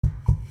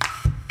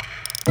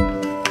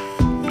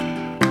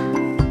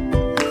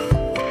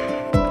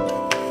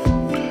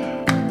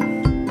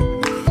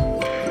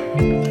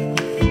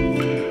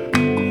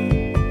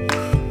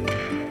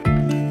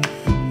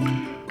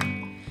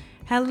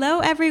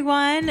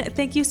everyone.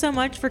 Thank you so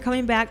much for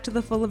coming back to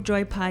the Full of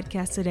Joy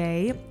podcast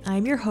today.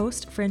 I'm your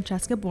host,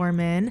 Francesca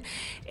Borman,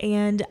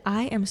 and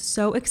I am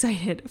so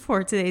excited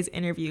for today's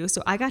interview.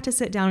 So I got to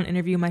sit down and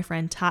interview my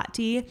friend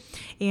Tati,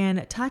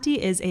 and Tati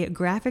is a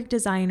graphic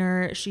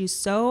designer. She's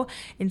so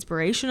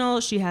inspirational.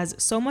 She has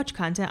so much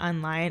content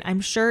online. I'm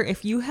sure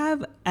if you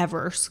have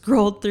ever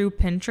scrolled through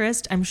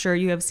Pinterest, I'm sure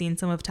you have seen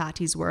some of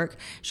Tati's work.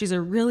 She's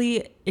a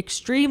really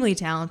extremely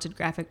talented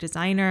graphic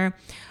designer,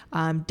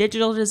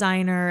 digital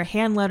designer,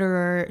 hand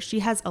letterer. She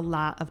has a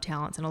lot of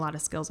talents and a lot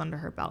of skills under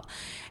her belt.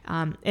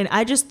 And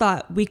I just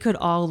thought we could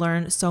all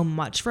learn so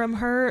much from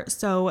her.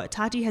 So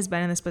Tati has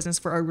been in this business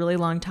for a really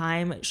long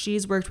time.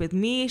 She's worked with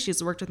me.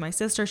 She's worked with my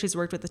sister. She's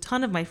worked with a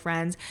ton of my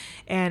friends.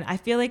 And I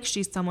feel like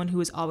she's someone who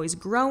is always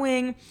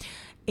growing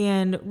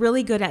and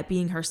really good at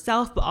being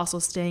herself, but also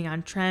staying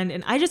on trend.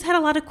 And I just had a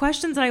lot of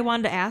questions that I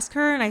wanted to ask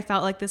her, and I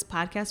felt like this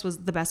podcast was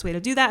the best way to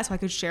do that, so I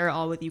could share it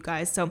all with you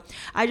guys. So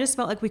I just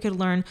felt like we could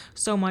learn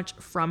so much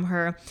from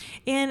her.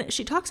 And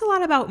she talks a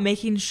lot about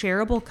making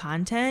shareable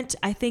content.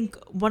 I think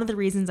one of the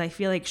reasons I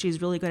feel like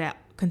she's really good at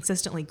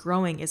consistently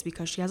growing is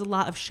because she has a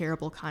lot of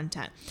shareable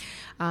content.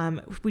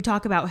 We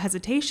talk about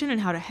hesitation and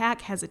how to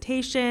hack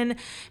hesitation,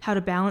 how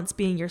to balance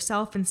being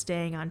yourself and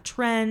staying on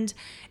trend,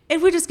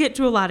 and we just get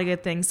to a lot of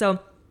good things. So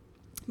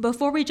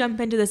before we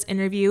jump into this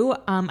interview,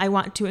 I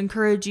want to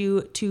encourage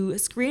you to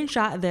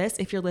screenshot this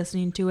if you're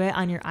listening to it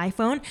on your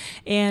iPhone,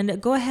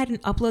 and go ahead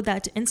and upload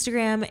that to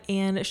Instagram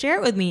and share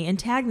it with me and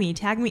tag me.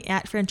 Tag me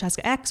at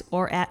Francesca X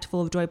or at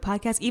Full of Joy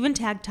Podcast. Even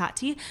tag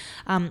Tati.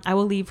 I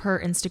will leave her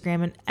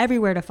Instagram and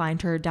everywhere to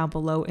find her down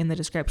below in the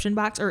description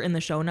box or in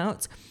the show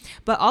notes.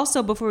 But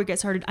also, before we get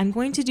started, I'm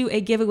going to do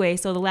a giveaway.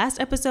 So the last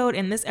episode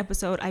and this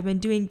episode, I've been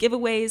doing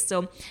giveaways.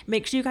 So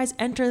make sure you guys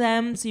enter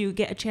them so you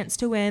get a chance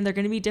to win. They're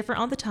going to be different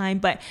all the time,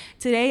 but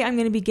today I'm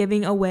going to be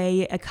giving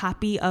away a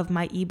copy of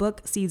my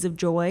ebook, Seeds of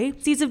Joy.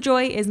 Seeds of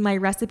Joy is my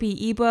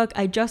recipe ebook.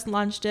 I just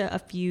launched it a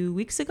few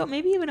weeks ago,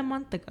 maybe even a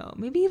month ago,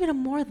 maybe even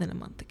more than a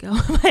month ago,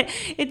 but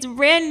it's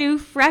brand new,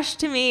 fresh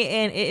to me,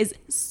 and it is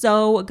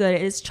so good.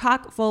 It is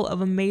chock full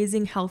of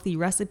amazing, healthy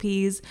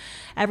recipes.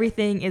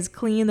 Everything is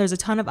clean. There's a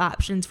ton of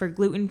options for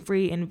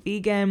gluten-free and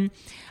vegan,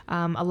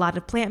 a lot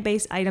of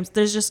plant-based items.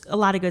 There's just a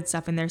lot of good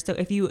stuff in there. So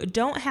if you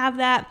don't have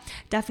that,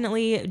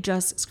 definitely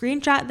just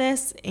screenshot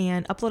this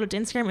and upload it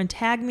to Instagram and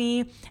tag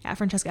me at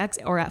Francesca X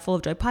or at Full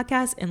of Joy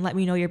Podcast and let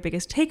me know your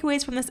biggest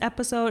takeaways from this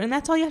episode. And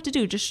that's all you have to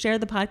do. Just share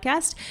the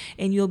podcast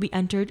and you'll be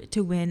entered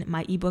to win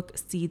my ebook,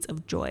 Seeds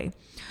of Joy.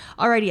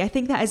 Alrighty, I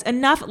think that is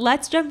enough.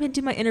 Let's jump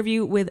into my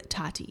interview with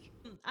Tati.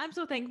 I'm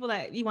so thankful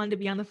that you wanted to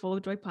be on the Full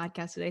of Joy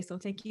podcast today. So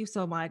thank you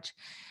so much.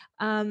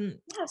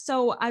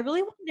 So I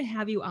really wanted to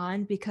have you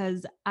on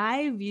because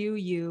I view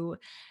you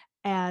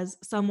as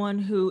someone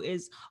who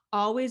is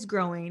always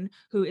growing,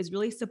 who is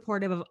really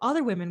supportive of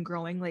other women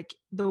growing. Like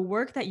the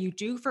work that you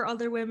do for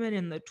other women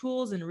and the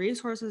tools and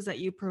resources that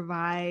you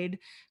provide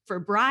for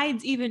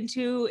brides even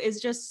too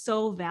is just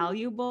so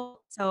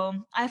valuable. So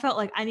I felt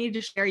like I needed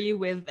to share you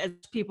with as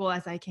people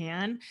as I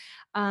can.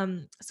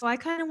 So I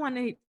kind of want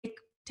to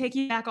take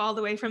you back all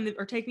the way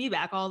take me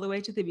back all the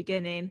way to the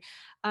beginning,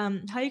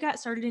 how you got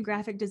started in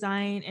graphic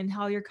design and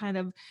how you're kind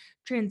of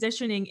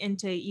transitioning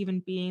into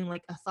even being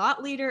like a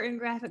thought leader in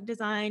graphic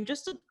design,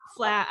 just a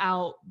flat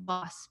out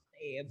boss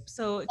babe.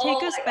 So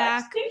take us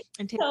back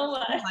and take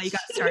us through how you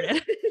got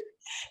started.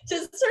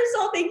 Just first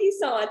of all, thank you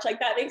so much. Like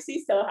that makes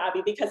me so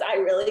happy because I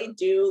really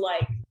do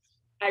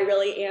I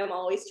really am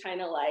always trying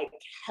to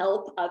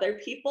help other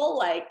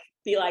people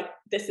be like,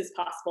 this is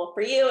possible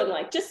for you.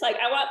 And just I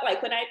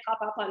want when I pop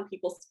up on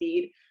people's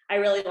feed, I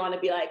really want to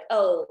be like,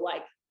 oh,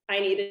 I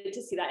needed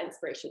to see that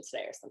inspiration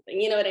today or something.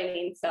 You know what I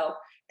mean? So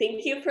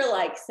thank you for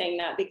saying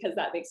that because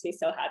that makes me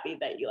so happy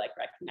that you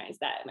recognize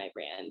that in my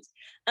brand.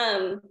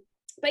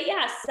 But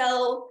yeah,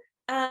 so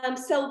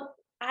I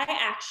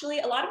actually,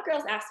 a lot of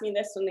girls ask me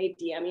this when they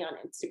DM me on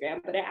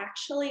Instagram, but I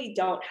actually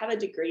don't have a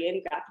degree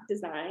in graphic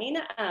design.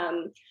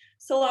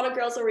 So a lot of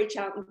girls will reach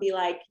out and be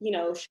like,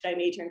 should I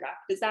major in graphic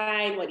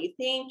design? What do you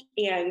think?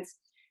 And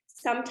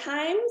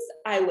sometimes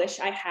I wish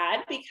I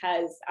had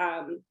because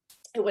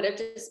it would have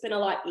just been a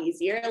lot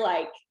easier,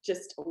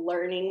 just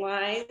learning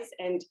wise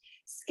and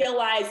skill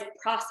wise,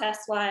 process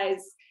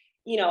wise.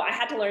 I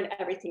had to learn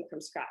everything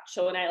from scratch.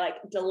 So when I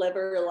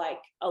deliver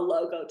a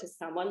logo to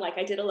someone,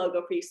 I did a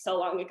logo for you so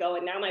long ago,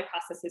 and now my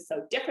process is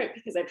so different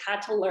because I've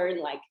had to learn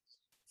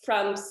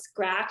from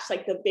scratch,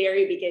 the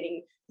very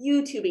beginning,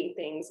 YouTubing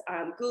things,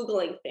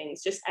 Googling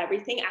things, just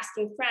everything,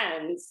 asking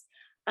friends.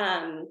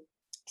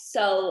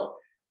 So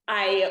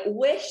I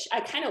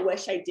kind of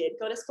wish I did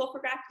go to school for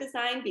graphic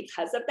design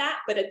because of that.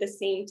 But at the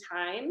same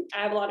time,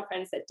 I have a lot of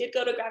friends that did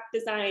go to graphic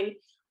design,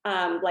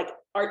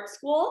 art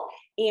school,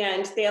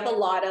 and they have a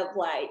lot of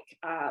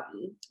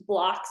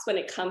blocks when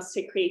it comes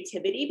to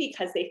creativity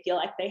because they feel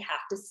like they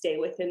have to stay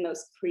within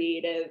those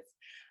creative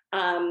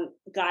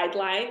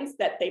guidelines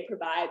that they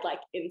provide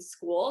in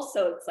school.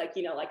 So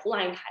it's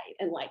line height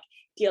and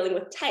dealing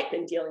with type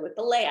and dealing with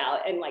the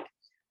layout and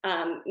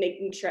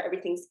making sure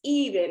everything's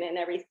even and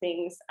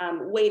everything's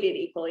weighted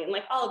equally and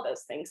all of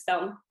those things.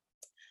 So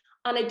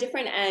on a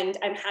different end,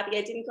 I'm happy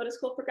I didn't go to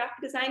school for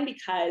graphic design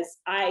because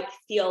I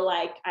feel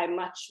like I'm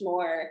much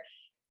more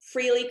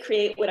freely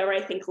create whatever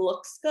I think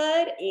looks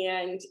good.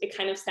 And it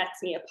kind of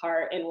sets me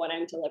apart in what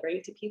I'm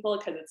delivering to people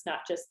because it's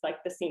not just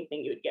like the same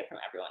thing you would get from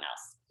everyone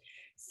else.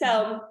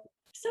 So,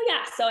 so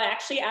I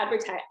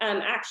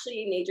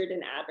actually majored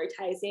in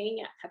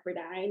advertising at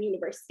Pepperdine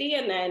University.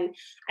 And then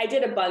I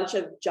did a bunch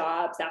of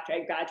jobs after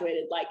I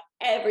graduated, like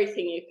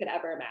everything you could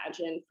ever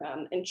imagine,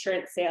 from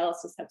insurance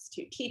sales to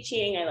substitute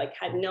teaching. I like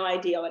had no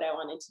idea what I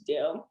wanted to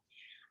do.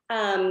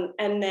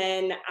 And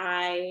then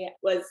I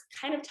was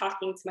kind of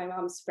talking to my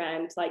mom's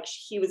friend, like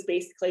he was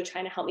basically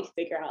trying to help me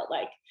figure out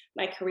like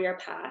my career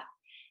path.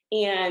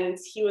 And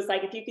he was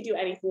like, if you could do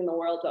anything in the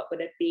world, what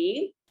would it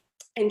be?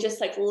 And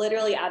just like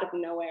literally out of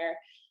nowhere,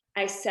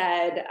 I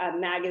said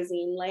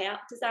magazine layout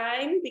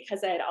design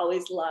because I had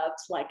always loved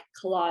like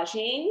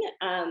collaging.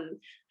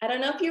 I don't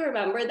know if you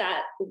remember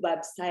that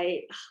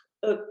website,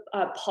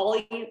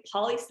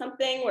 Poly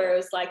something, where it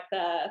was like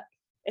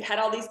it had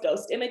all these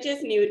ghost images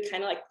and you would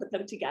kind of like put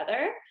them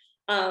together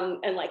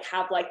and like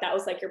have like, that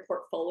was like your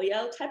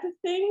portfolio type of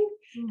thing.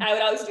 Mm-hmm. I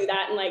would always do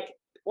that and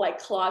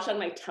like collage on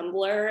my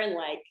Tumblr, and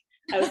like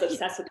I was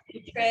obsessed with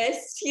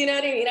Pinterest, you know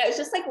what I mean? I was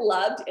just like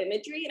loved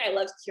imagery, and I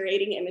loved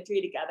curating imagery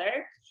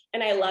together,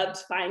 and I loved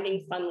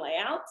finding fun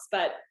layouts,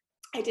 but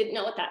I didn't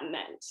know what that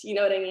meant. You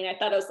know what I mean? I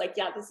thought I was like,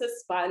 yeah, this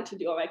is fun to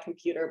do on my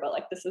computer, but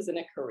like this isn't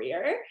a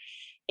career.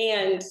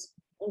 And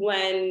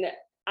when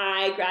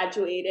I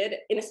graduated,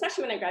 and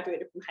especially when I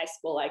graduated from high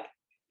school, like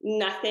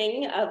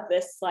nothing of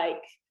this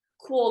like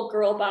cool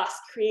girl boss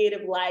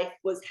creative life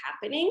was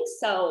happening.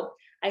 So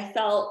I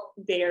felt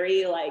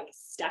very like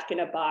stuck in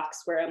a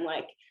box where I'm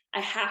like, I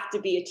have to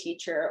be a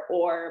teacher,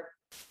 or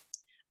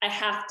I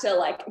have to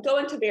like go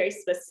into very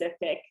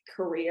specific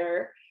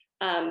career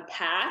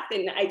path.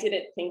 And I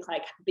didn't think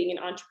like being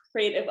an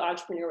creative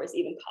entrepreneur was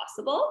even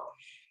possible.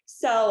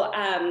 So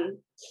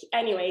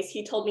anyways,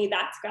 he told me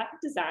that's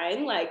graphic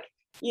design, like,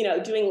 you know,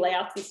 doing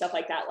layouts and stuff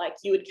like that, like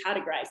you would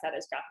categorize that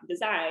as graphic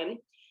design.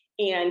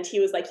 And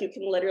he was like, you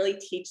can literally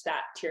teach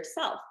that to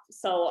yourself.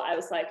 So I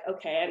was like,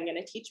 okay, I'm going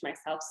to teach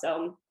myself.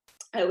 So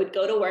I would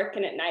go to work,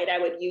 and at night I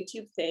would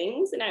YouTube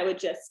things, and I would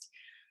just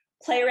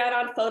play around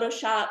on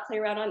Photoshop, play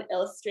around on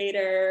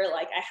Illustrator.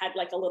 Like I had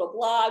like a little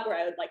blog where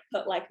I would like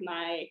put like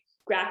my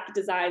graphic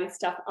design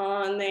stuff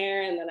on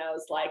there. And then I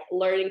was like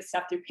learning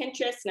stuff through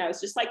Pinterest. And I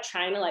was just like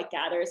trying to like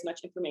gather as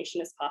much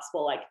information as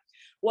possible. Like,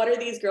 what are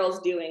these girls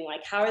doing?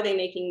 Like, how are they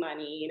making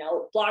money? You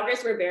know,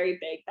 bloggers were very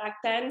big back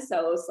then. So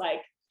it was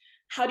like,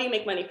 how do you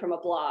make money from a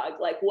blog?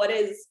 Like, what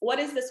is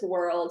this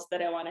world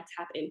that I want to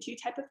tap into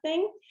type of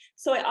thing?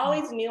 So I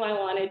always knew I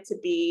wanted to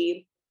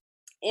be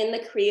in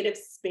the creative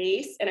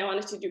space, and I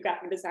wanted to do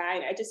graphic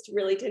design. I just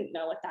really didn't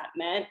know what that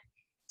meant.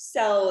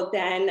 So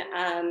then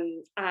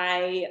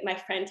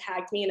my friend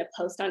tagged me in a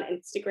post on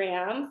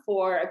Instagram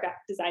for a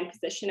graphic design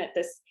position at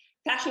this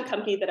fashion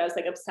company that I was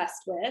like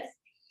obsessed with.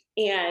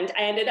 And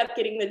I ended up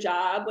getting the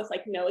job with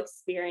like no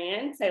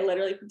experience. I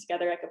literally put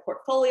together like a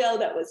portfolio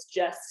that was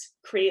just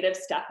creative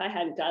stuff I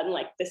hadn't done.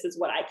 Like, this is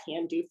what I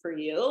can do for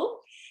you.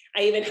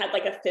 I even had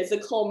like a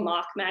physical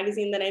mock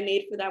magazine that I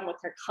made for them with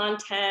their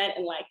content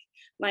and like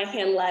my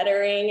hand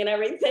lettering and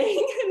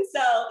everything. And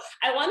so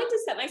I wanted to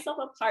set myself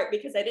apart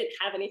because I didn't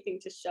have anything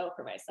to show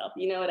for myself.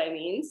 You know what I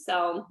mean?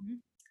 So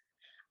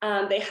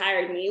they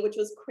hired me, which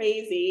was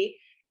crazy.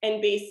 And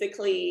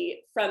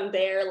basically from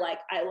there, like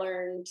I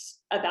learned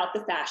about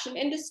the fashion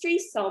industry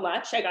so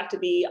much. I got to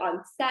be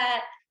on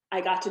set.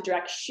 I got to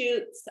direct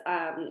shoots.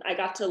 I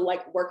got to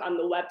like work on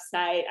the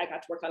website. I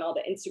got to work on all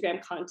the Instagram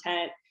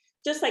content,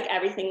 just like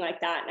everything like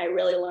that. And I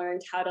really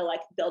learned how to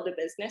like build a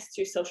business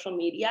through social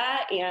media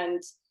and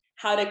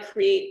how to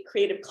create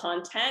creative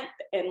content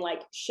and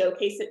like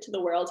showcase it to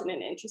the world in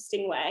an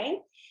interesting way.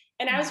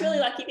 And I was really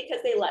lucky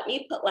because they let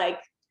me put like,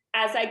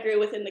 as I grew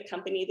within the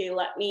company, they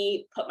let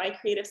me put my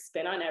creative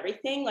spin on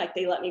everything. Like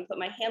they let me put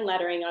my hand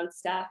lettering on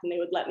stuff, and they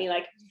would let me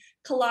like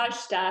collage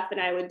stuff, and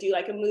I would do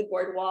like a mood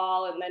board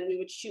wall, and then we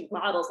would shoot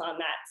models on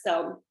that.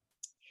 So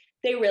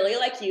they really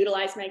like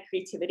utilized my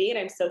creativity, and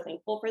I'm so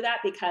thankful for that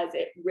because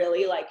it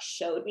really like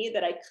showed me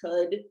that I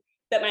could,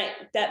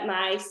 that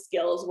my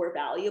skills were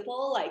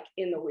valuable, like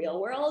in the real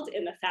world,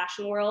 in the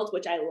fashion world,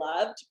 which I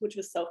loved, which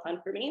was so fun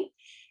for me.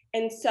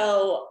 And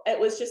so it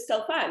was just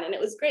so fun, and it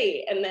was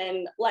great. And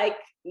then like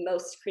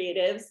most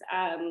creatives,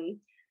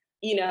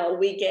 you know,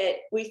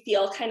 we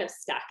feel kind of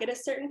stuck at a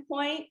certain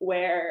point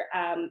where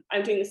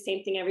I'm doing the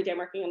same thing every day. I'm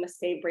working on the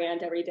same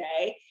brand every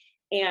day.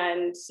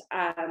 And,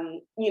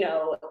 you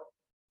know,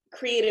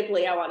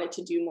 creatively, I wanted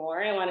to do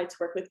more. I wanted to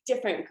work with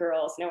different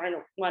girls, and I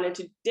wanted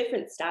to do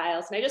different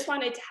styles. And I just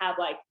wanted to have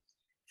like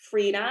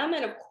freedom.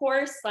 And of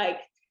course, like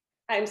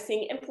I'm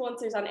seeing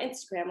influencers on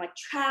Instagram, like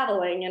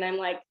traveling, and I'm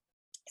like,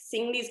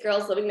 seeing these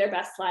girls living their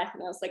best life.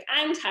 And I was like,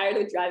 I'm tired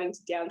of driving to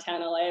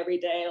downtown LA every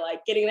day,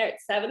 like getting there at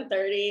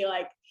 7:30.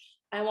 Like,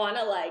 I want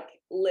to like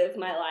live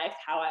my life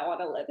how I want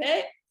to live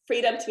it.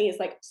 Freedom to me is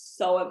like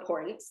so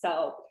important.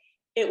 So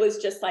it was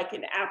just like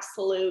an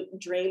absolute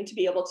dream to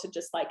be able to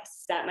just like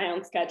set my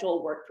own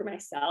schedule, work for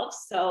myself.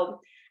 So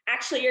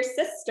actually, your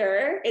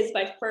sister is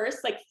my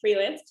first like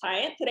freelance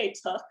client that I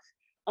took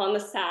on the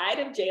side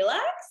of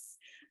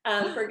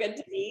JLX for Good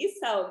to Be.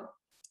 So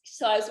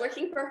I was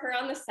working for her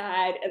on the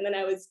side, and then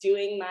I was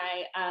doing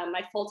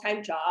my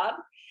full-time job.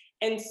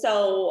 And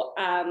so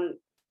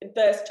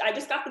I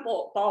just got the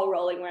ball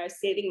rolling where I was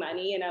saving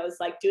money and I was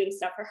like doing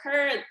stuff for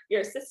her,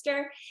 your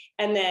sister.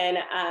 And then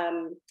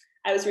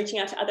I was reaching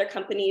out to other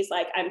companies,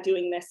 like, I'm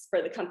doing this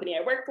for the company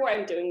I work for,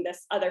 I'm doing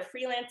this other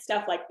freelance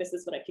stuff, like, this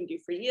is what I can do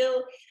for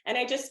you. And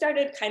I just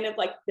started kind of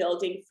like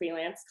building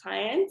freelance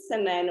clients.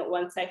 And then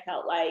once I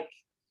felt like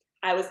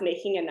I was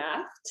making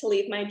enough to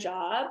leave my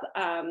job,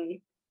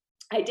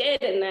 I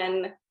did. And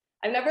then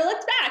I've never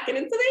looked back, and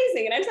it's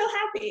amazing. And I'm so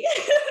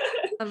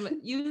happy.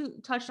 You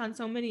touched on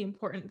so many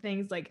important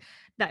things like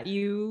that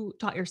you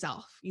taught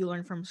yourself, you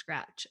learned from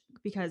scratch,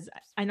 because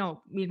I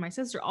know me and my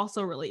sister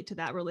also relate to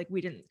that. We're like,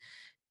 we didn't,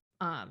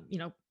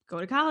 go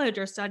to college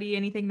or study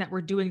anything that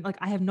we're doing. Like,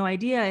 I have no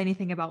idea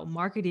anything about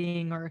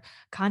marketing or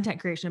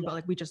content creation, but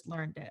like, we just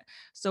learned it.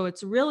 So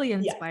it's really Yeah.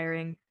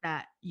 inspiring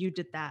that you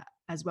did that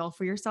as well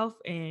for yourself,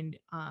 and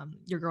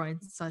you're growing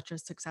such a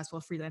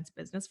successful freelance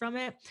business from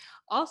it.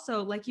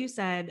 Also, like you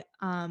said,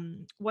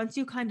 once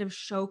you kind of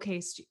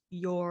showcased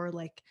your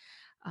like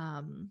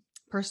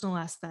personal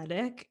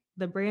aesthetic,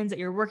 the brands that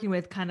you're working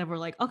with kind of were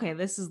like, okay,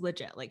 this is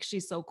legit, like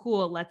she's so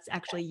cool, let's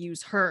actually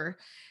use her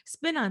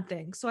spin on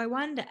things. So I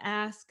wanted to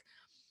ask,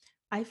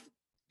 I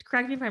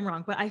correct me if I'm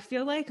wrong, but I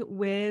feel like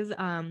with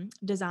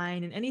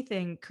design and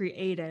anything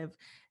creative,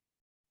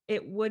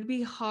 it would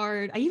be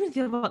hard. I even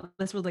feel about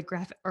this with like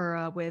graphic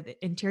or with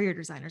interior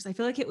designers. I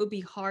feel like it would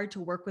be hard to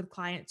work with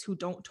clients who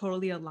don't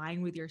totally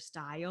align with your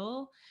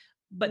style,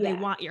 but they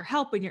Yeah. want your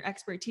help and your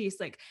expertise.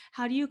 Like,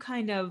 how do you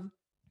kind of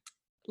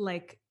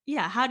like,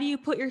 yeah, how do you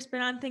put your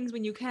spin on things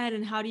when you can?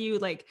 And how do you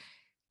like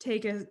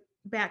take a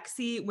back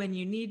seat when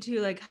you need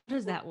to? Like, how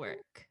does that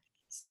work?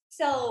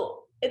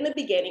 So in the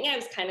beginning, I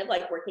was kind of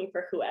like working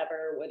for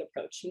whoever would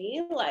approach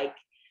me. Like,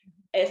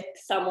 if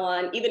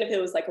someone, even if it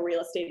was like a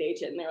real estate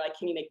agent and they're like,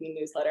 can you make me a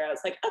newsletter? I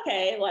was like,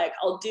 okay, like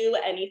I'll do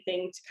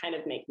anything to kind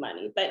of make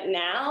money. But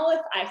now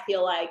if I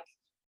feel like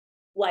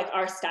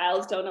our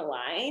styles don't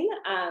align,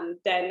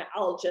 then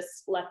I'll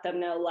just let them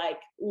know, like,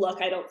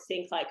 look, I don't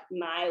think like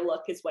my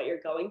look is what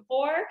you're going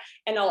for.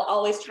 And I'll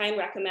always try and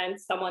recommend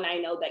someone I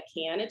know that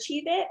can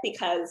achieve it,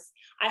 because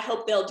I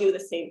hope they'll do the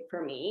same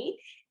for me.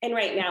 And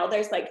right now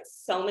there's like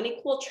so many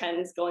cool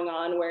trends going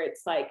on where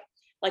it's like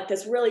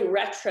this really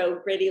retro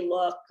gritty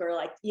look, or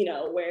like,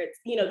 where it's,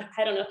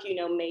 I don't know if you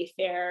know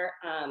Mayfair.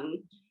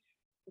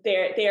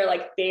 They're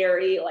like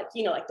very like,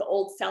 like the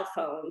old cell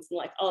phones and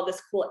like all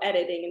this cool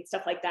editing and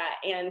stuff like that.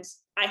 And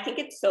I think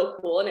it's so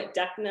cool, and it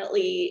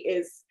definitely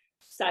is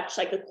such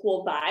like a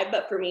cool vibe.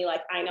 But for me,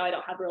 like, I know I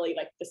don't have really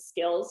like the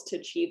skills to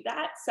achieve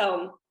that.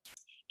 So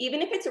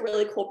even if it's a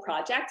really cool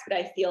project, but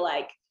I feel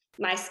like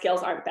my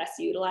skills aren't best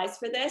utilized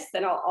for this,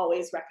 then I'll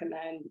always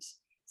recommend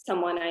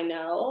someone I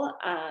know.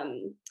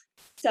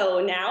 So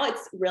now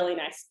it's really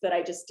nice that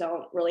I just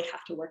don't really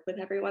have to work with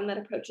everyone that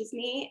approaches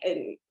me.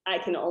 And I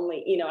can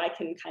only, I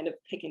can kind of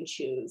pick and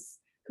choose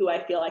who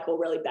I feel like will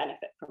really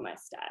benefit from my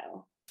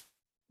style.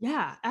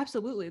 Yeah,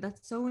 absolutely.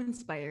 That's so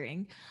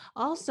inspiring.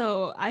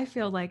 Also, I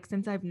feel like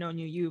since I've known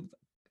you,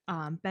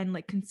 you've been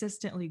like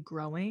consistently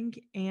growing.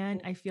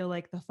 And I feel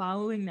like the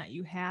following that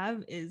you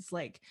have is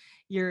like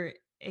your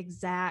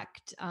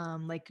exact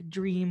like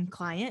dream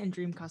client and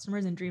dream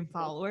customers and dream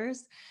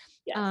followers.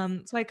 Yes.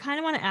 So I kind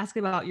of want to ask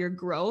about your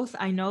growth.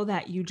 I know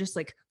that you just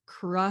like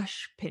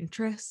crush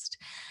Pinterest.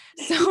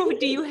 So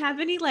do you have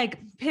any like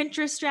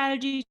Pinterest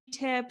strategy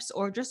tips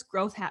or just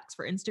growth hacks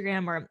for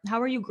Instagram, or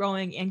how are you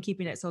growing and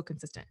keeping it so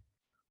consistent?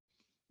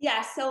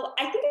 Yeah. So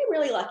I think I'm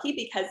really lucky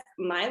because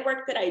my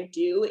work that I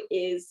do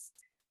is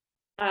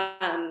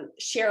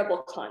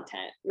shareable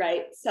content,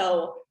 right?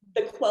 So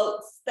the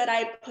quotes that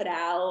I put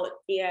out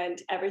and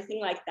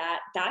everything like that,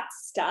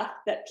 that's stuff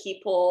that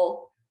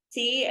people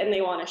see and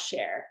they want to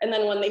share. And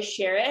then when they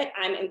share it,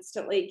 I'm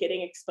instantly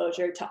getting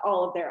exposure to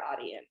all of their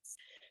audience.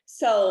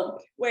 So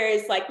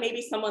whereas like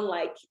maybe someone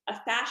like a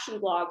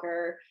fashion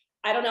blogger,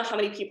 I don't know how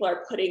many people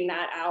are putting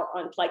that out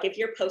on, like, if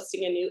you're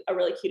posting a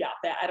really cute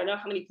outfit, I don't know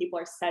how many people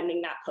are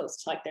sending that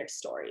post to like their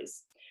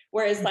stories.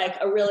 Whereas like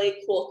a really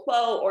cool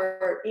quote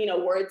or,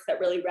 words that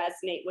really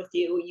resonate with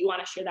you, you want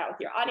to share that with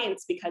your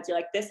audience because you're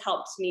like, this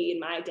helped me in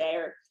my day,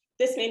 or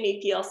this made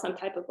me feel some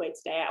type of way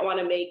today. I want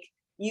to make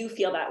you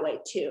feel that way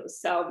too.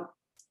 So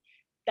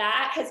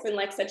that has been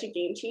like such a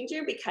game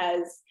changer,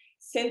 because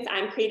since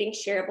I'm creating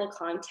shareable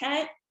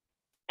content,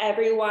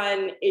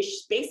 everyone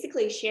is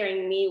basically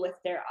sharing me with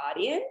their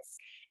audience.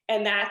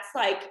 And that's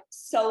like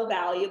so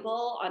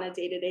valuable on a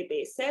day-to-day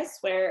basis,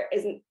 where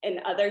in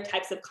other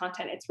types of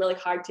content, it's really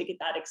hard to get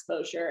that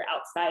exposure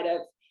outside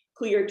of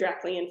who you're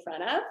directly in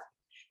front of.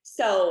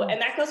 So,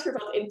 and that goes for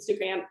both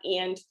Instagram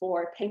and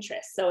for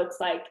Pinterest. So it's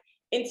like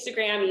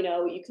Instagram,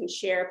 you can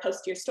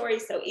post your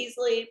stories so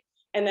easily.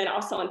 And then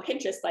also on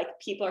Pinterest, like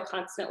people are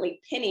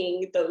constantly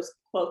pinning those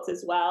quotes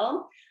as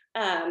well.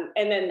 And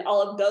then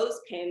all of those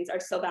pins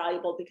are so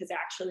valuable because they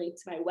actually link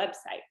to my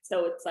website.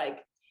 So it's like,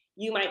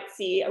 you might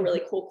see a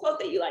really cool quote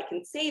that you like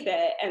and save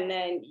it. And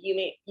then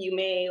you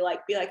may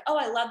like be like, oh,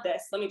 I love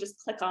this. Let me just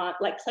click on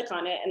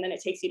it. And then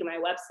it takes you to my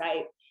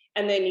website.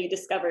 And then you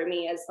discover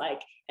me as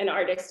like an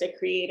artist, a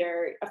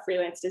creator, a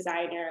freelance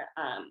designer.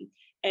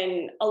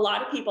 And a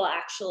lot of people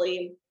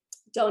actually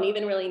don't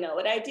even really know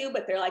what I do,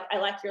 but they're like, I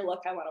like your look.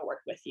 I want to work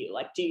with you.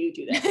 Like, do you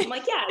do this? I'm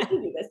like, yeah, I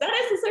can do this. That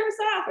is the service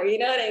I offer. You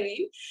know what I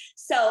mean?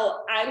 So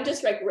I'm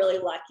just like really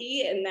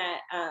lucky in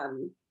that,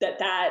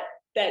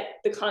 that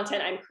the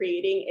content I'm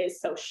creating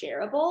is so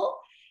shareable.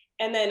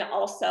 And then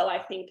also I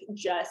think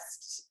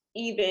just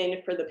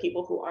even for the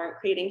people who aren't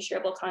creating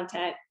shareable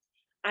content,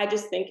 I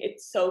just think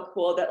it's so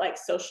cool that like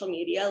social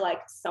media,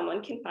 like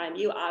someone can find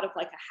you out of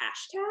like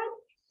a hashtag.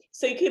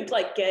 So you could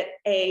like get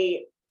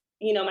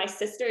my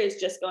sister is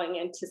just going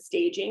into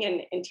staging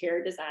and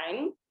interior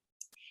design.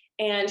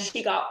 And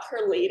she got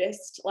her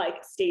latest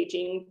like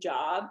staging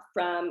job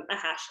from a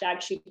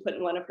hashtag she put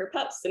in one of her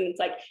posts. And it's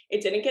like,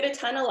 it didn't get a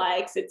ton of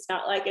likes. It's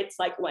not like it's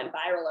like went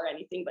viral or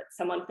anything, but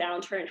someone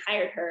found her and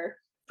hired her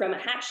from a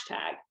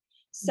hashtag.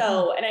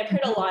 So, and I've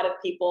heard a lot of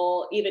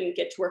people even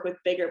get to work with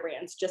bigger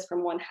brands just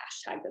from one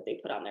hashtag that they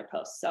put on their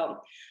posts. So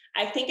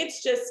I think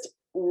it's just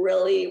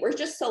really, we're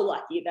just so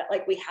lucky that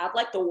like we have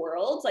like the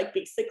world like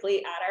basically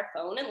at our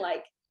phone, and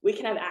like we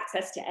can have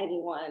access to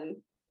anyone,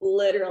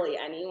 literally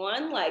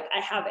anyone. Like I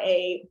have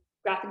a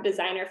graphic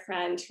designer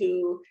friend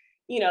who,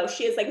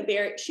 she has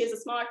a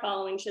smaller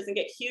following. She doesn't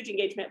get huge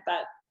engagement,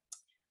 but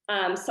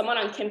someone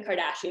on Kim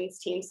Kardashian's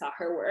team saw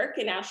her work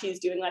and now she's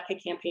doing like a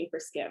campaign for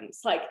Skims.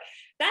 Like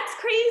that's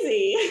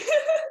crazy.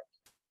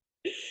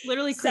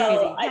 Literally crazy.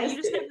 So yeah, you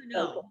just never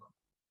know.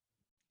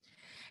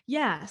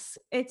 Yes,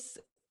 it's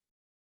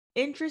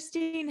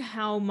interesting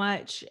how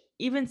much,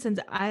 even since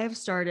I've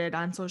started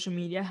on social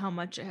media, how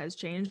much it has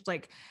changed.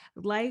 Like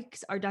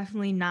likes are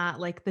definitely not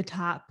like the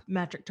top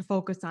metric to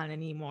focus on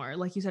anymore.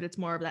 Like you said, it's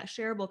more of that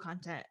shareable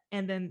content.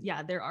 And then,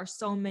 yeah, there are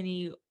so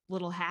many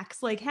little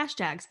hacks like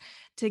hashtags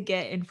to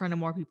get in front of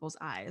more people's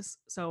eyes.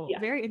 So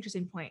very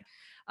interesting point.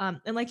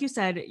 And like you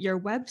said, your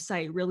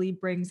website really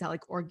brings that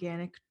like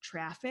organic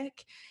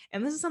traffic.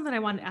 And this is something I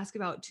wanted to ask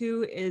about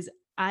too, is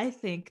I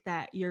think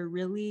that you're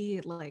really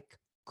like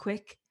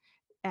quick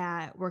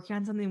at working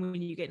on something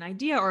when you get an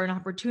idea or an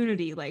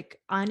opportunity. Like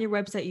on your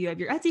website, you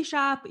have your Etsy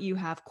shop, you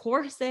have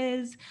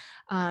courses,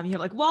 you have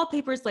like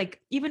wallpapers.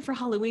 Like even for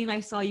Halloween, I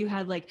saw you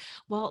had like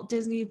Walt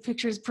Disney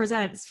Pictures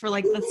Presents for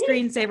like the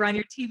screensaver on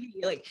your TV.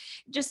 Like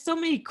just so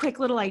many quick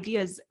little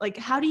ideas. Like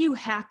how do you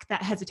hack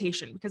that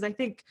hesitation? Because I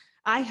think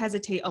I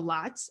hesitate a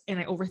lot and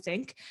I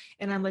overthink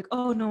and I'm like,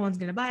 oh, no one's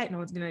going to buy it. No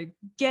one's going to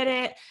get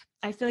it.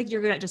 I feel like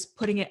you're good at just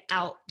putting it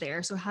out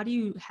there. So how do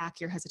you hack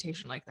your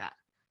hesitation like that?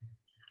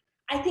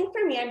 I think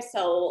for me, I'm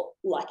so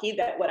lucky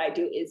that what I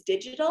do is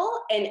digital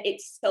and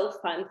it's so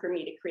fun for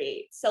me to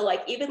create. So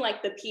like even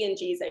like the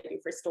PNGs I do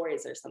for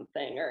stories or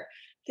something or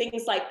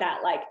things like that,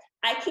 like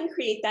I can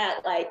create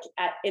that like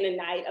in a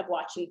night of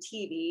watching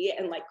TV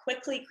and like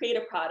quickly create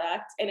a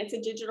product, and it's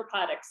a digital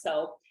product.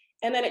 So,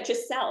 and then it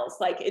just sells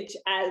like it,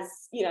 as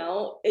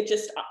it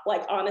just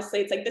like,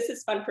 honestly, it's like, this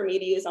is fun for me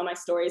to use on my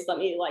stories. Let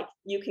me like,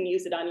 you can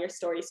use it on your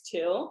stories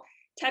too,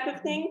 type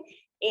of thing.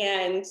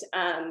 And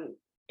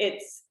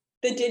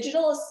the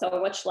digital is so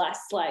much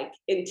less like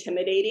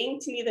intimidating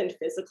to me than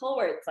physical,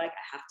 where it's like,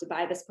 I have to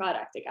buy this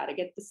product. I got to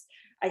get this,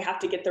 I have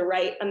to get the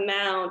right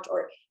amount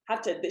or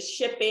the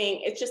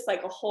shipping. It's just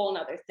like a whole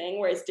nother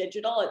thing. Whereas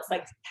digital, it's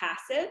like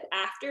passive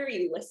after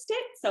you list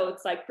it. So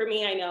it's like, for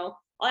me, I know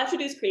all I have to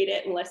do is create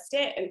it and list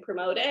it and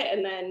promote it.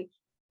 And then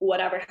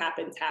whatever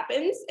happens,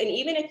 happens. And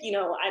even if,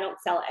 I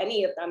don't sell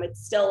any of them,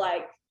 it's still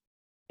like,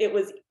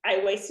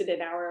 I wasted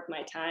an hour of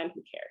my time.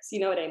 Who cares?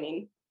 You know what I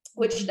mean?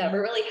 Which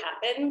never really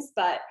happens.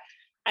 But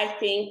I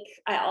think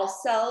I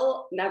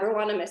also never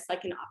want to miss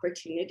like an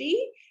opportunity.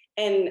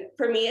 And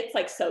for me, it's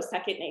like so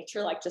second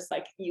nature, like just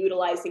like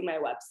utilizing my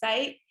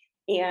website.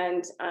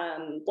 And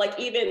like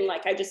even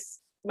like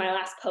my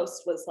last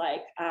post was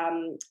like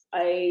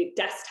a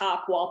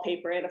desktop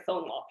wallpaper and a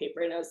phone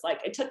wallpaper. And it was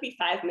like, it took me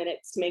 5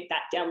 minutes to make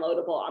that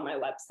downloadable on my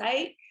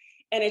website.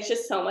 And it's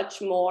just so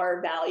much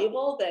more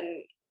valuable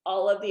than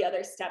all of the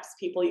other steps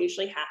people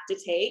usually have to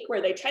take,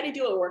 where they try to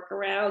do a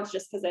workaround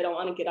just because they don't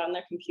want to get on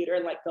their computer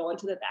and like go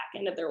into the back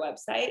end of their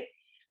website.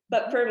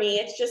 But for me,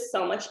 it's just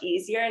so much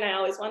easier. And I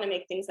always want to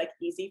make things like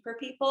easy for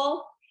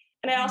people.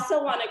 And I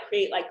also want to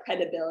create like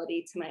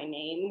credibility to my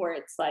name, where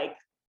it's like,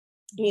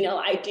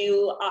 I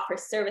do offer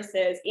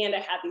services and I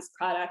have these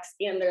products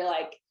and they're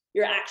like,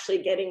 you're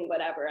actually getting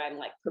whatever I'm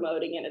like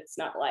promoting, and it's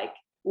not like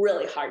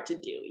really hard to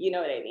do. You know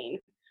what I mean?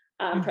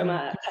 From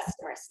a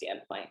customer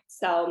standpoint.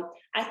 So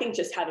I think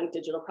just having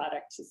digital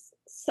products is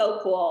so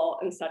cool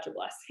and such a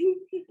blessing.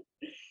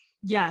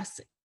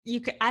 Yes,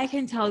 I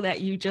can tell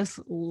that you just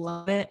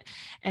love it.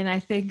 And I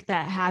think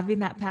that having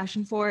that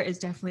passion for it is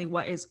definitely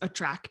what is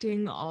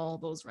attracting all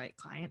those right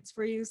clients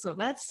for you. So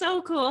that's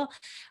so cool.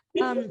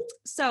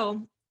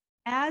 So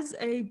as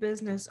a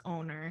business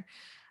owner,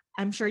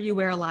 I'm sure you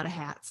wear a lot of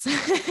hats.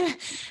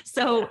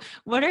 So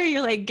what are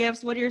your like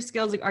gifts? What are your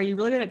skills? Like, are you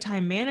really good at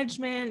time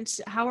management?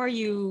 How are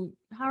you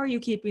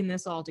keeping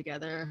this all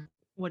together?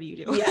 What do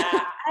you do?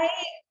 Yeah,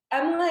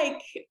 I'm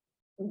like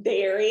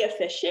very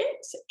efficient,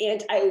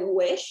 and I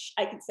wish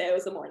I could say I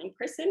was a morning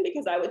person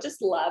because I would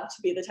just love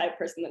to be the type of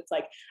person that's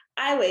like,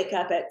 I wake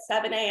up at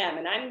 7 a.m.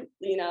 and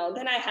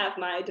then I have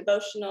my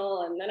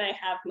devotional and then I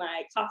have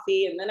my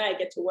coffee and then I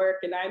get to work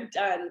and I'm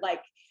done.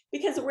 Like,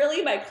 because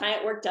really my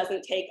client work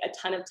doesn't take a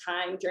ton of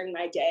time during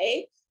my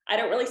day. I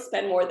don't really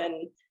spend more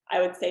than,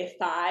 I would say,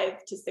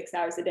 5 to 6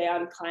 hours a day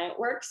on client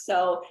work.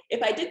 So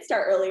if I did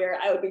start earlier,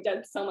 I would be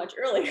done so much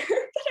earlier,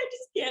 but I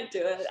just can't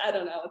do it. I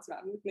don't know what's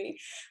wrong with me.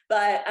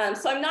 But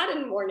so I'm not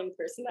a morning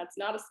person. That's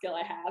not a skill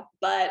I have,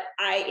 but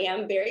I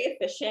am very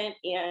efficient,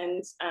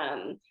 and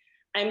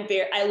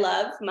I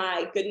love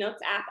my Good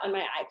Notes app on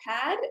my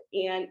iPad,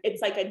 and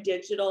it's like a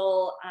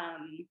digital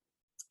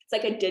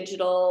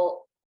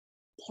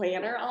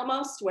planner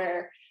almost,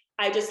 where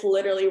I just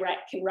literally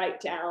can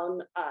write down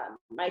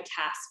my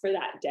tasks for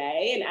that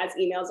day. And as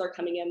emails are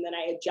coming in, then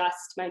I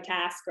adjust my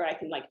task, or I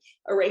can like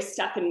erase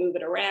stuff and move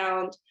it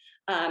around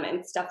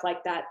and stuff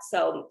like that.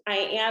 So I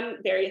am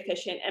very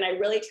efficient, and I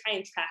really try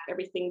and track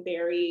everything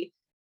very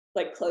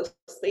like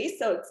closely.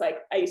 So it's like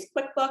I use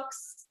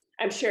QuickBooks.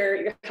 I'm sure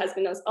your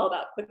husband knows all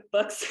about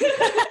QuickBooks.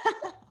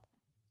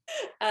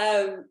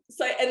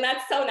 And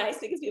that's so nice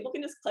because people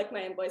can just click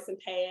my invoice and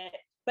pay it.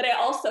 But I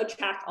also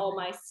track all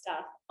my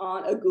stuff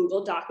on a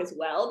Google Doc as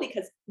well,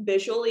 because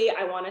visually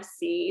I want to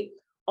see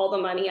all the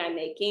money I'm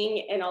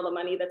making and all the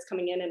money that's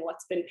coming in and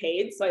what's been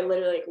paid. So I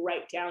literally like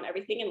write down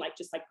everything and like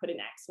just like put an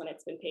X when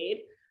it's been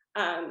paid.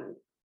 Um,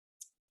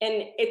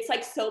 and it's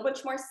like so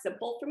much more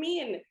simple for me.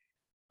 And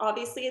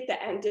obviously at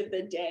the end of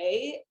the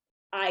day,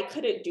 I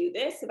couldn't do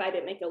this if I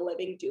didn't make a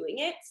living doing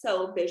it.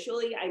 So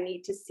visually I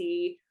need to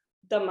see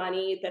the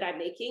money that I'm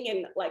making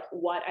and like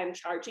what I'm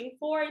charging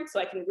for. And so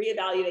I can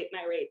reevaluate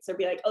my rates or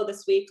be like, oh,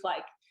 this week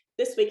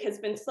has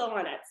been slow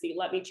on Etsy.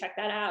 Let me check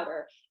that out.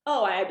 Or,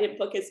 oh, I didn't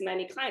book as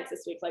many clients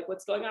this week. Like,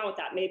 what's going on with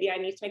that? Maybe I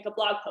need to make a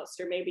blog post,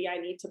 or maybe I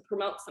need to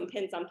promote some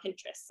pins on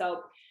Pinterest.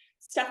 So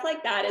stuff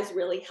like that is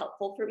really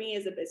helpful for me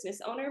as a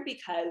business owner,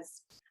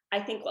 because I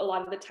think a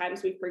lot of the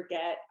times we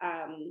forget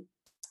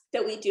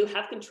that we do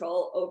have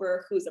control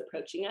over who's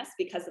approaching us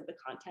because of the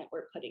content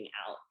we're putting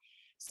out.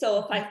 So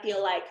if I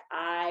feel like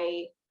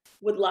I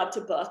would love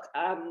to book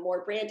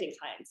more branding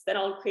clients, then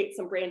I'll create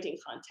some branding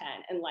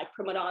content and like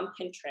promote on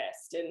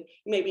Pinterest and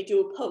maybe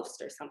do a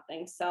post or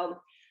something. So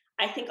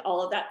I think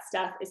all of that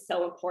stuff is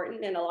so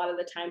important. And a lot of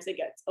the times it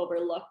gets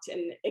overlooked,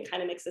 and it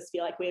kind of makes us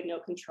feel like we have no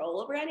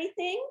control over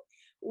anything,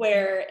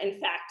 where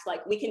in fact,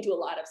 like we can do a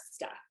lot of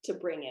stuff to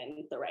bring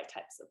in the right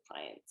types of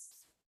clients.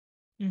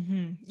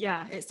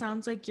 Yeah, it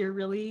sounds like you're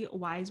really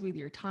wise with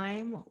your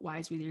time,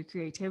 wise with your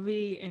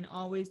creativity, and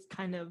always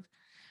kind of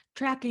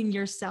tracking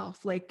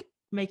yourself, like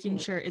making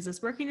sure, is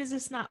this working? Is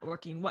this not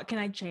working? What can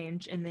I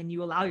change? And then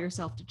you allow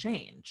yourself to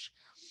change.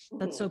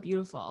 That's so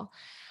beautiful.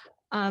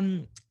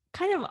 Kind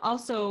of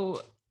also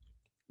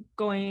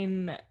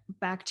going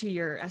back to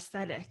your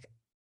aesthetic,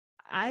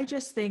 I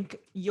just think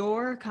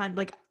your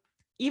like,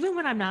 even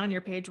when I'm not on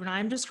your page, when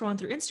I'm just scrolling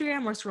through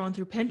Instagram or scrolling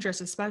through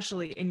Pinterest,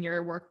 especially, and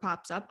your work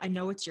pops up, I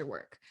know it's your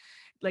work.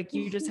 Like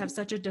you just have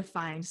such a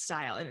defined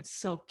style, and it's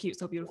so cute,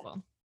 so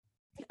beautiful.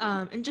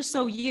 And just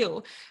so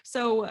you.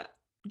 So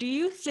do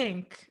you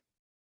think,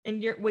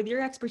 with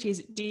your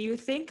expertise, do you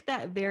think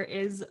that there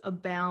is a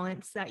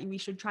balance that we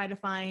should try to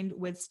find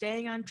with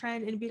staying on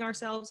trend and being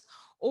ourselves?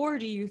 Or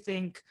do you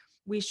think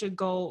we should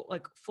go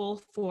like full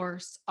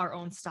force our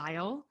own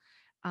style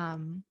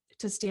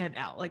to stand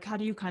out? Like, how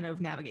do you kind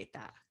of navigate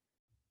that?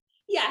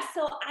 Yeah,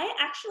 so I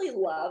actually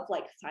love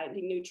like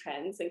finding new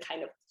trends and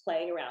kind of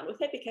playing around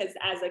with it, because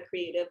as a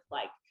creative,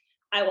 like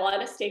I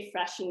want to stay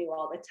fresh and new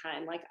all the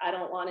time. Like I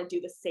don't want to do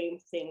the same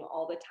thing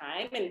all the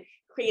time. And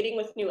creating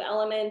with new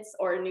elements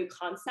or a new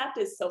concept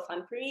is so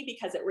fun for me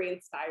because it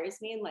re-inspires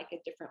me in like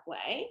a different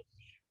way.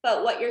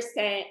 But what you're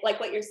saying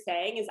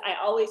is I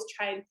always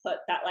try and put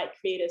that like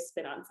creative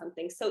spin on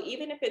something. So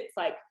even if it's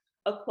like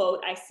a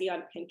quote I see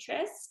on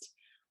Pinterest,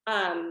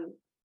 um,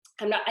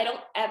 I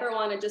don't ever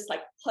want to just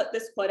like put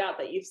this quote out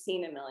that you've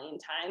seen a million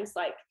times.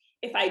 Like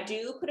if I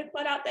do put a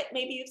quote out that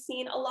maybe you've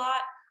seen a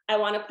lot, I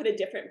want to put a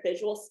different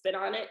visual spin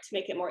on it to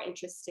make it more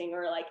interesting,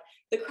 or like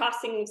the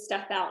crossing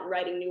stuff out and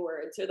writing new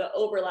words, or the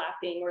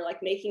overlapping, or like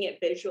making it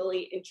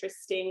visually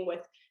interesting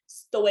with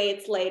the way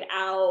it's laid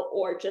out,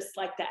 or just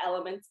like the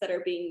elements that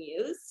are being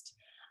used.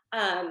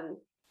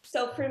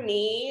 So for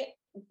me,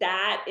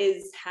 that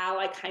is how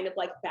I kind of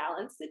like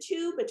balance the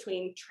two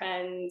between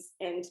trends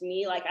and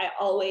me. Like I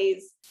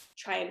always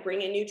try and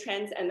bring in new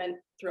trends and then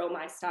throw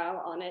my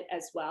style on it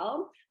as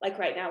well. Like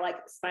right now, like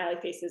smiley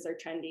faces are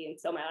trendy. And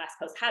so my last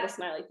post had a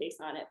smiley face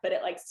on it, but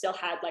it like still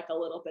had like a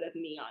little bit of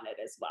me on it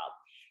as well.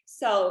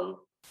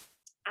 So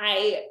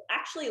I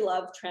actually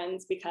love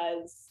trends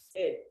because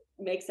it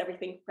makes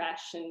everything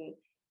fresh and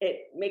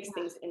it makes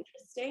things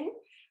interesting,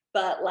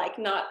 but like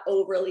not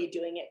overly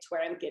doing it to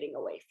where I'm getting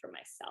away from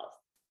myself.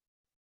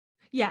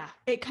 Yeah,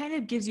 it kind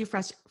of gives you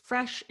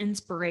fresh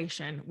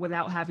inspiration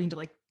without having to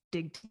like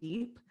dig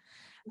deep.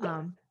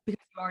 Yeah.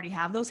 Because you already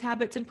have those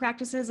habits and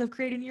practices of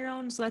creating your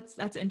own. So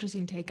that's an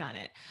interesting take on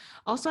it.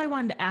 Also, I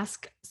wanted to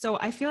ask, so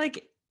I feel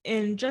like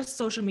in just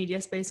social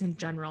media space in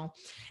general,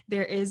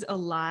 there is a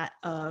lot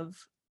of,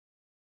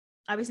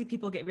 obviously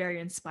people get very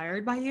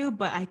inspired by you,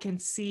 but I can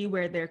see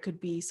where there could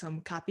be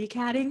some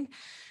copycatting. Mhm.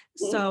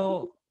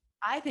 So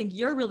I think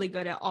you're really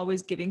good at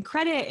always giving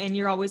credit, and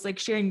you're always like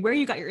sharing where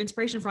you got your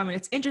inspiration from. And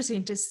it's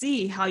interesting to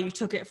see how you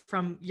took it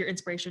from your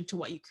inspiration to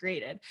what you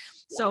created.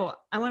 So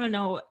I want to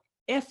know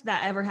if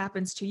that ever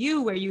happens to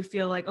you where you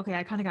feel like, okay,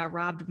 I kind of got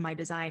robbed of my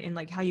design, and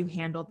like how you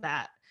handled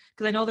that.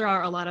 Because I know there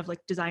are a lot of like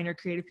designer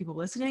creative people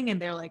listening,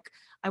 and they're like,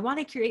 I want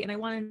to create and I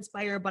want to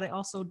inspire, but I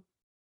also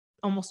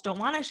almost don't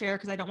want to share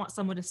because I don't want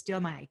someone to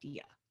steal my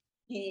idea.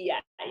 Yeah.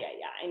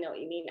 I know what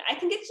you mean. I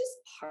think it's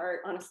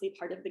just honestly,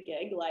 part of the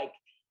gig. Like,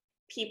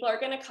 people are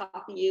going to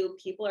copy you,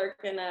 people are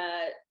going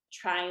to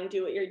try and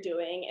do what you're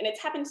doing. And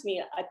it's happened to me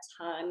a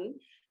ton.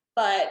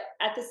 But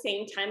at the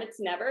same time, it's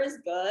never as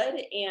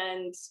good.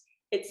 And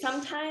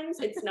sometimes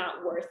it's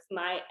not worth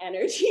my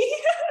energy.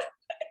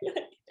 True.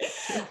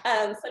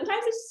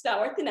 Sometimes it's just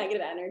not worth the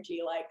negative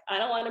energy. Like, I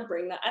don't want to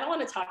bring that. I don't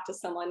want to talk to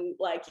someone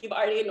like, you've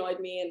already annoyed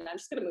me and I'm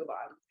just going to move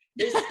on.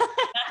 There's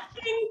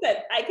nothing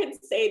that I could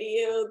say to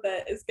you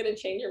that is going to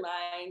change your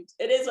mind.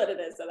 It is what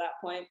it is at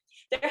that point.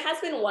 There has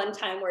been one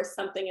time where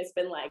something has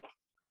been like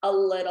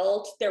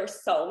there were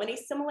so many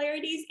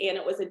similarities and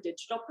it was a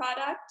digital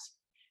product.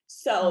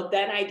 So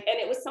then and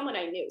it was someone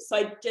I knew. So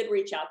I did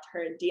reach out to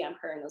her and DM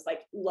her and was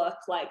like, look,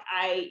 like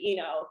I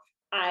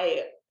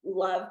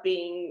love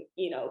being,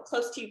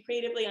 close to you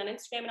creatively on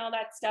Instagram and all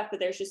that stuff, but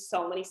there's just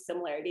so many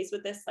similarities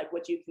with this. Like,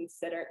 would you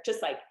consider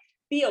just like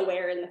be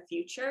aware in the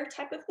future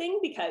type of thing?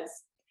 Because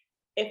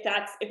if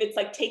it's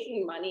like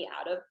taking money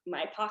out of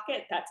my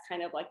pocket, that's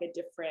kind of like a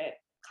different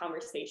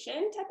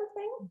conversation type of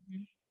thing.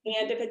 Mhm.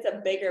 And if it's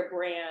a bigger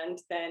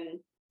brand, then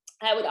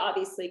I would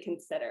obviously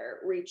consider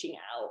reaching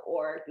out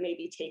or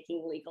maybe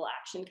taking legal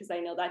action, because I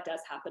know that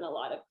does happen a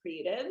lot of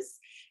creatives,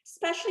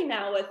 especially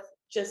now with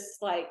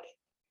just like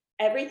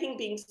everything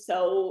being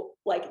so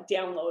like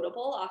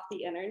downloadable off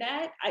the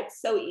internet.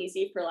 It's so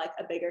easy for like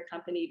a bigger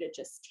company to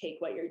just take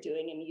what you're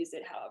doing and use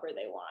it however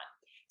they want.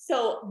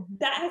 So Mhm.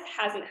 that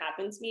hasn't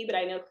happened to me, but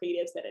I know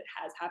creatives that it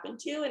has happened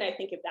to. And I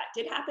think if that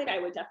did happen, I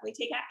would definitely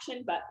take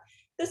action. But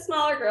the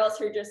smaller girls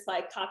who are just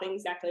like copying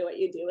exactly what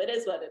you do, it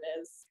is what it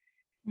is.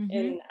 Mhm.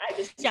 And I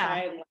just Yeah. try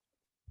and like,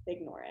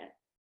 ignore it.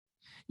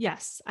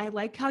 Yes. I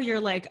like how you're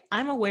like,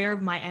 I'm aware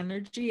of my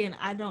energy and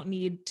I don't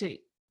need to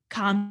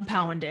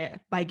compound it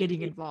by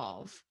getting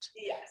involved.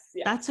 Yes,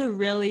 yes. That's a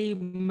really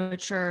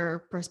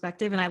mature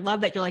perspective. And I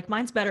love that you're like,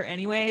 mine's better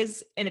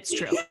anyways. And it's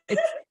true.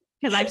 It's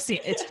because I've seen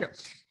it's true.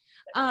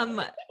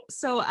 Um,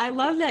 so I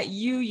love that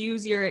you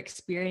use your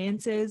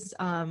experiences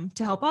to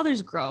help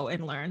others grow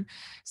and learn.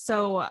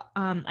 So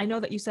I know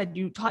that you said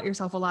you taught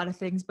yourself a lot of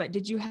things, but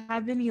did you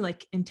have any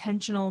like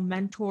intentional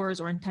mentors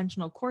or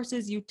intentional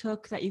courses you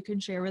took that you can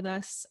share with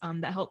us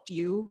that helped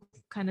you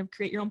kind of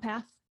create your own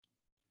path?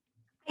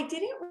 I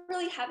didn't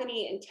really have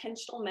any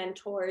intentional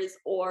mentors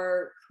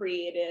or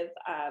creative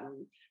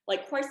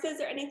like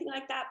courses or anything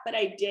like that, but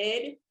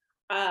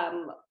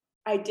um,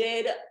 I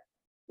did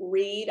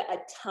read a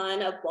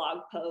ton of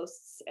blog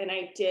posts and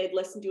I did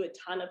listen to a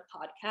ton of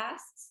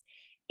podcasts.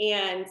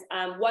 And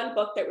one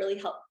book that really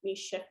helped me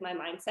shift my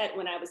mindset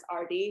when I was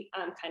already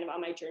kind of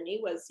on my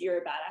journey was You're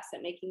a Badass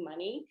at Making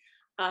Money.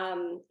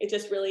 It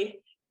just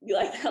really, you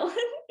like that one?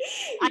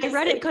 I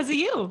read it because of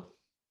you.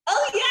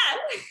 Oh yeah.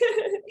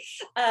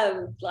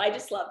 I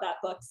just love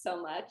that book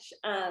so much.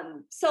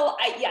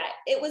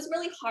 It was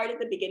really hard at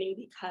the beginning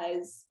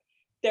because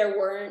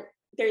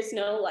there's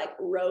no like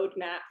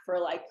roadmap for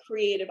like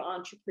creative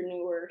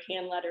entrepreneur,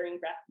 hand lettering,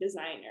 graphic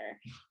designer.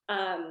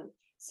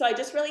 So I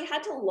just really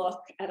had to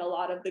look at a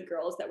lot of the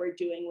girls that were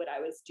doing what I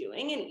was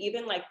doing, and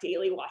even like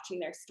daily watching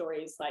their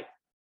stories, like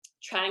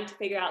trying to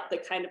figure out the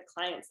kind of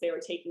clients they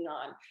were taking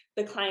on,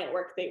 the client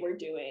work they were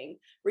doing,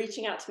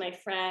 reaching out to my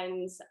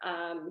friends,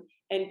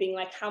 and being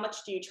like, how much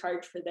do you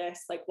charge for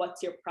this? Like,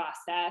 what's your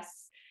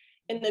process?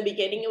 In the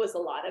beginning, it was a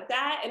lot of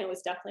that. And it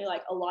was definitely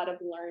like a lot of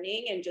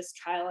learning and just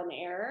trial and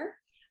error.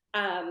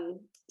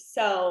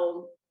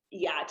 So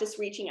yeah, just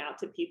reaching out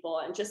to people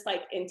and just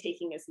like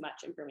intaking as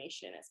much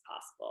information as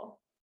possible.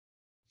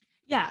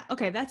 Yeah.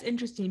 Okay. That's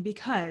interesting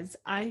because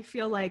I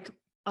feel like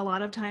a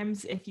lot of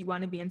times if you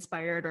want to be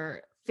inspired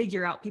or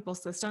figure out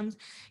people's systems,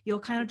 you'll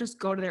kind of just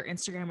go to their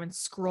Instagram and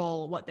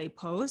scroll what they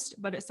post.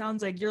 But it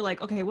sounds like you're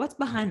like, okay, what's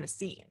behind the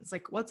scenes?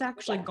 Like what's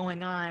actually Yeah.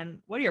 going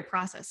on? What are your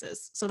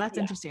processes? So that's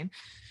Yeah. interesting.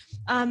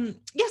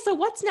 Yeah. So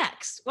what's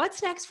next?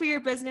 What's next for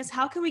your business?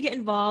 How can we get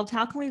involved?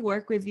 How can we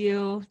work with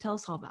you? Tell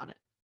us all about it.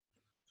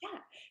 Yeah.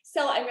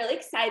 So I'm really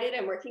excited.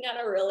 I'm working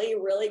on a really,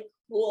 really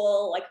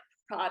cool like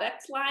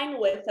product line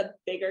with a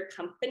bigger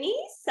company.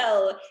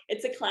 So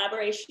it's a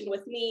collaboration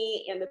with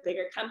me and the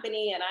bigger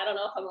company. And I don't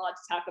know if I'm allowed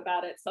to talk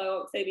about it, so I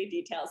won't say any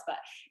details, but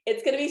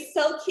it's going to be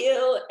so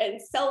cute and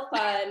so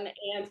fun.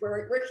 And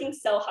we're working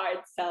so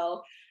hard.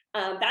 So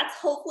That's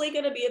hopefully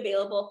going to be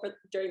available for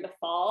during the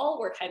fall.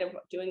 We're kind of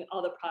doing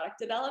all the product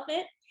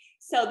development.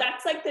 So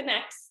that's like the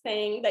next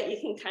thing that you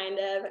can kind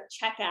of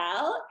check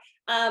out.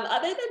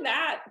 Other than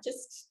that,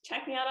 just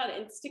check me out on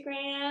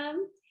Instagram.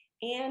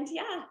 And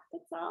yeah,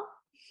 that's all.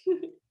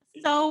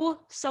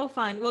 So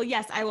fun. Well,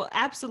 yes, I will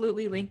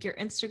absolutely link your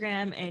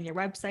Instagram and your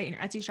website and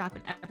your Etsy shop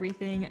and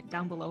everything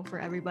down below for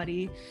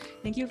everybody.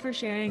 Thank you for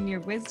sharing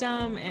your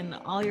wisdom and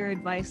all your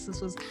advice. This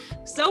was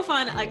so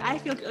fun. Like, I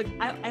feel like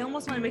I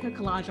almost want to make a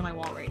collage on my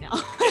wall right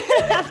now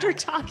after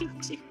talking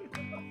to you.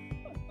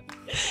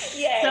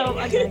 Yay. So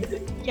again,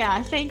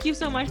 yeah, thank you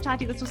so much,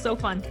 Tati. This was so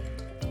fun.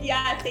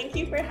 Yeah, thank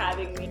you for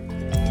having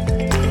me.